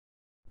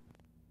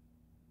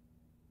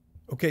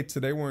Okay,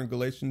 today we're in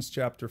Galatians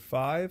chapter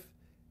 5,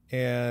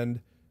 and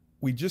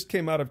we just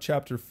came out of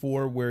chapter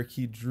 4 where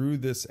he drew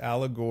this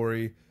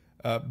allegory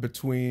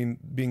between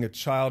being a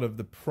child of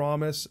the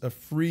promise,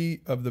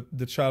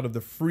 the child of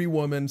the free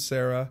woman,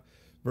 Sarah,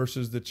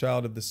 versus the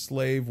child of the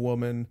slave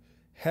woman,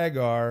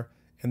 Hagar.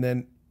 And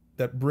then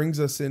that brings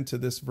us into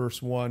this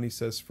verse 1. He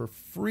says, "For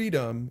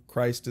freedom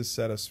Christ has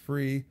set us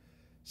free.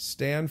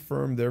 Stand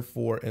firm,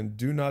 therefore, and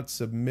do not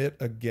submit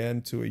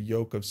again to a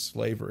yoke of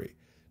slavery."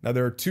 Now,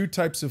 there are two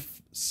types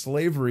of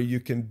slavery you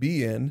can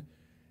be in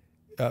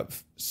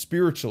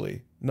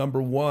spiritually.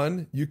 Number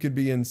one, you could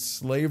be in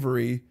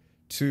slavery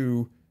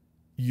to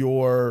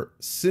your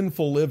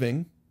sinful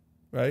living,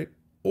 right?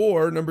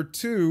 Or number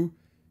two,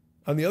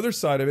 on the other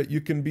side of it,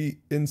 you can be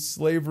in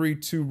slavery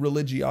to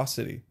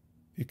religiosity.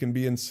 You can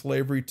be in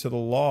slavery to the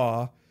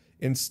law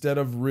instead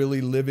of really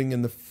living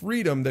in the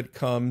freedom that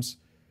comes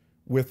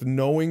with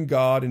knowing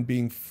God and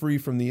being free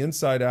from the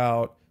inside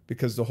out,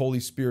 because the Holy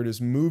Spirit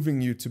is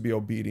moving you to be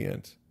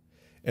obedient.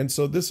 And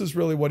so this is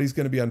really what he's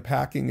going to be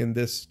unpacking in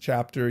this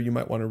chapter. You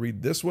might want to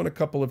read this one a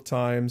couple of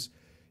times.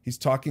 He's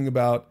talking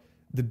about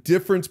the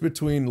difference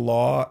between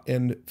law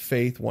and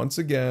faith once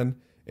again.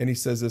 And he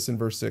says this in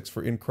verse 6,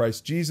 "For in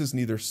Christ Jesus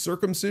neither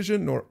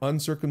circumcision nor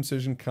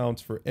uncircumcision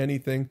counts for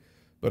anything,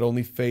 but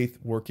only faith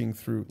working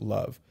through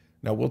love."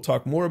 Now, we'll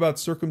talk more about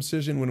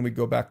circumcision when we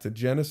go back to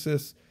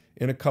Genesis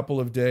in a couple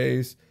of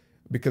days.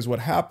 Because what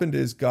happened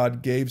is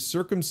God gave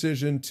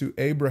circumcision to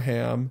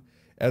Abraham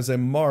as a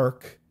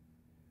mark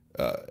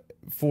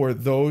for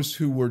those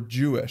who were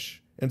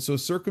Jewish. And so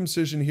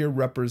circumcision here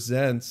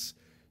represents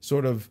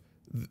sort of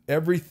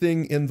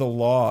everything in the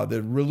law,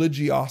 the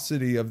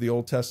religiosity of the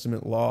Old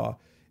Testament law.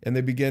 And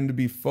they began to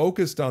be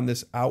focused on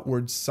this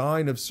outward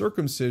sign of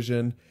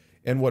circumcision.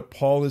 And what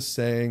Paul is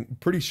saying,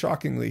 pretty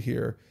shockingly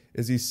here,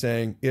 is he's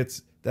saying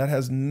that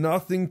has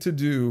nothing to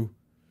do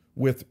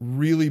with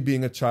really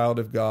being a child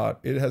of God.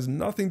 It has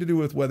nothing to do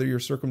with whether you're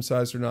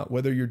circumcised or not,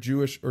 whether you're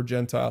Jewish or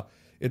Gentile.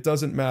 It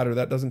doesn't matter.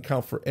 That doesn't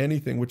count for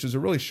anything, which is a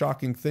really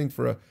shocking thing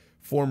for a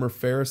former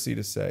Pharisee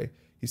to say.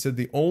 He said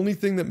the only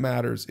thing that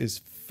matters is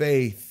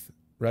faith,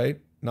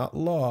 right? Not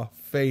law,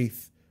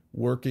 faith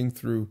working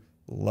through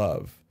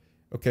love.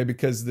 Okay,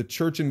 because the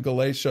church in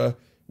Galatia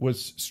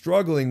was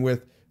struggling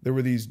with, there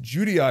were these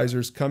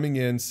Judaizers coming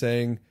in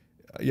saying,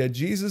 yeah,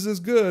 Jesus is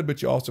good,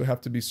 but you also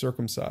have to be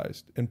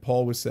circumcised. And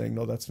Paul was saying,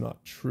 no, that's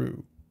not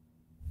true.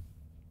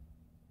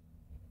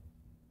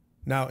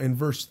 Now, in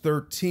verse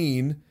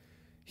 13,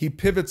 he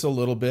pivots a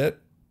little bit,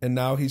 and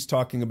now he's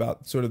talking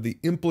about sort of the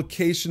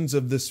implications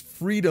of this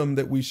freedom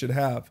that we should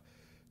have,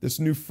 this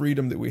new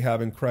freedom that we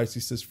have in Christ. He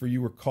says, "For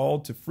you were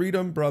called to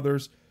freedom,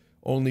 brothers,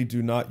 only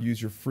do not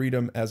use your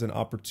freedom as an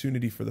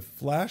opportunity for the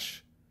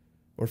flesh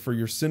or for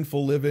your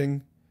sinful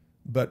living,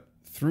 but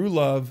through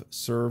love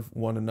serve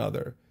one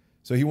another."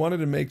 So he wanted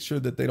to make sure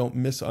that they don't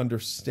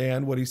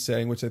misunderstand what he's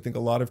saying, which I think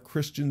a lot of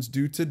Christians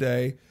do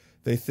today.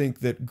 They think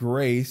that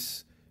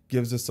grace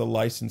gives us a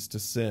license to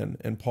sin.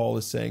 And Paul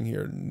is saying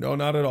here, no,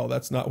 not at all.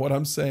 That's not what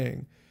I'm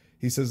saying.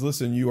 He says,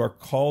 listen, you are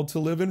called to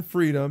live in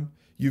freedom.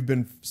 You've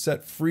been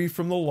set free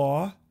from the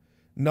law,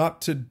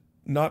 not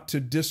to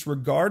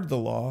disregard the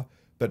law,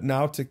 but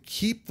now to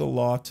keep the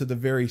law to the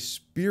very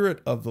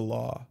spirit of the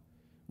law,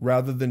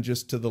 rather than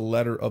just to the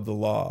letter of the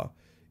law.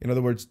 In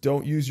other words,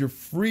 don't use your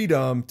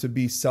freedom to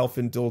be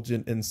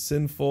self-indulgent and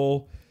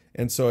sinful.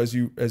 And so as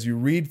you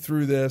read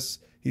through this,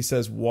 he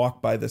says,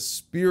 walk by the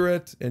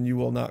Spirit, and you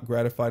will not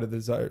gratify the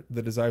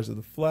desires of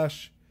the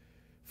flesh.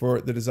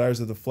 For the desires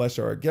of the flesh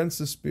are against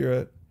the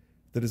Spirit.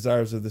 The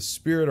desires of the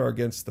Spirit are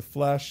against the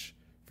flesh.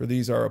 For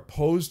these are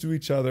opposed to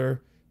each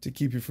other to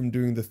keep you from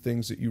doing the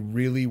things that you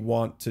really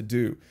want to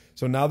do.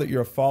 So now that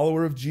you're a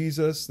follower of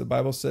Jesus, the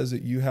Bible says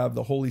that you have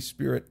the Holy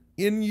Spirit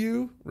in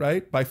you,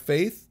 right? By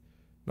faith.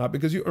 Not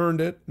because you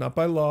earned it, not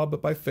by law, but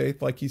by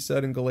faith, like he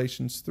said in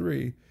Galatians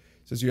 3. It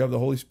says you have the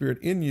Holy Spirit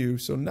in you.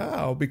 So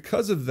now,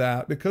 because of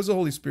that, because the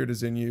Holy Spirit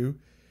is in you,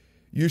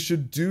 you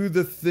should do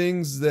the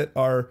things that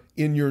are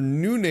in your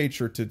new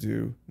nature to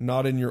do,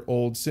 not in your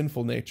old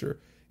sinful nature.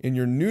 In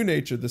your new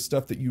nature, the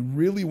stuff that you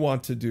really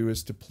want to do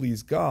is to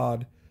please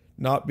God,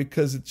 not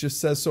because it just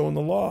says so in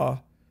the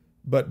law,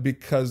 but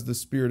because the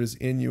Spirit is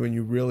in you and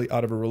you really,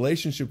 out of a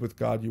relationship with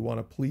God, you want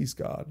to please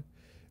God.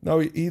 Now,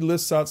 he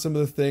lists out some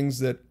of the things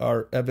that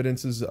are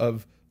evidences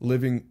of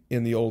living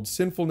in the old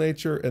sinful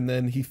nature, and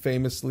then he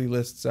famously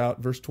lists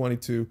out, verse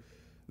 22,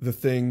 the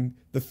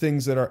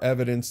things that are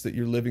evidence that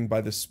you're living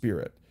by the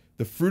Spirit.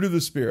 The fruit of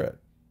the Spirit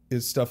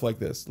is stuff like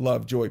this: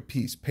 love, joy,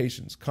 peace,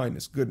 patience,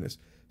 kindness, goodness,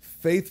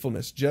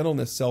 faithfulness,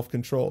 gentleness,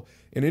 self-control.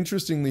 And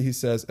interestingly, he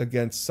says,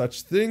 against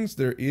such things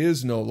there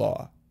is no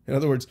law. In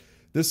other words,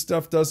 this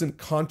stuff doesn't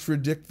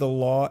contradict the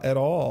law at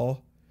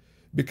all,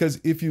 because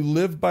if you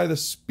live by the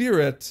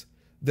Spirit,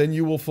 then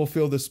you will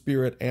fulfill the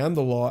Spirit and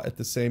the law at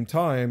the same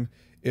time.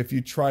 If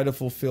you try to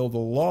fulfill the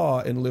law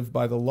and live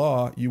by the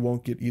law, you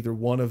won't get either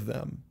one of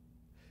them.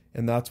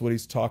 And that's what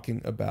he's talking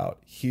about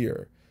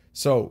here.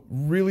 So,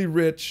 really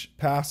rich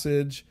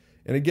passage.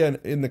 And again,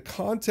 in the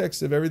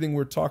context of everything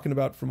we're talking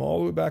about from all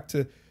the way back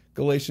to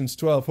Galatians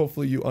 12,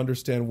 hopefully you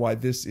understand why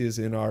this is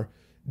in our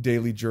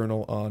daily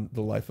journal on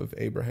the life of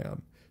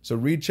Abraham. So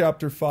read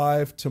chapter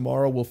 5.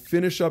 Tomorrow we'll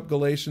finish up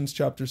Galatians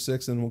chapter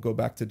 6, and we'll go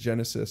back to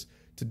Genesis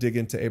to dig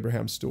into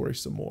Abraham's story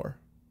some more.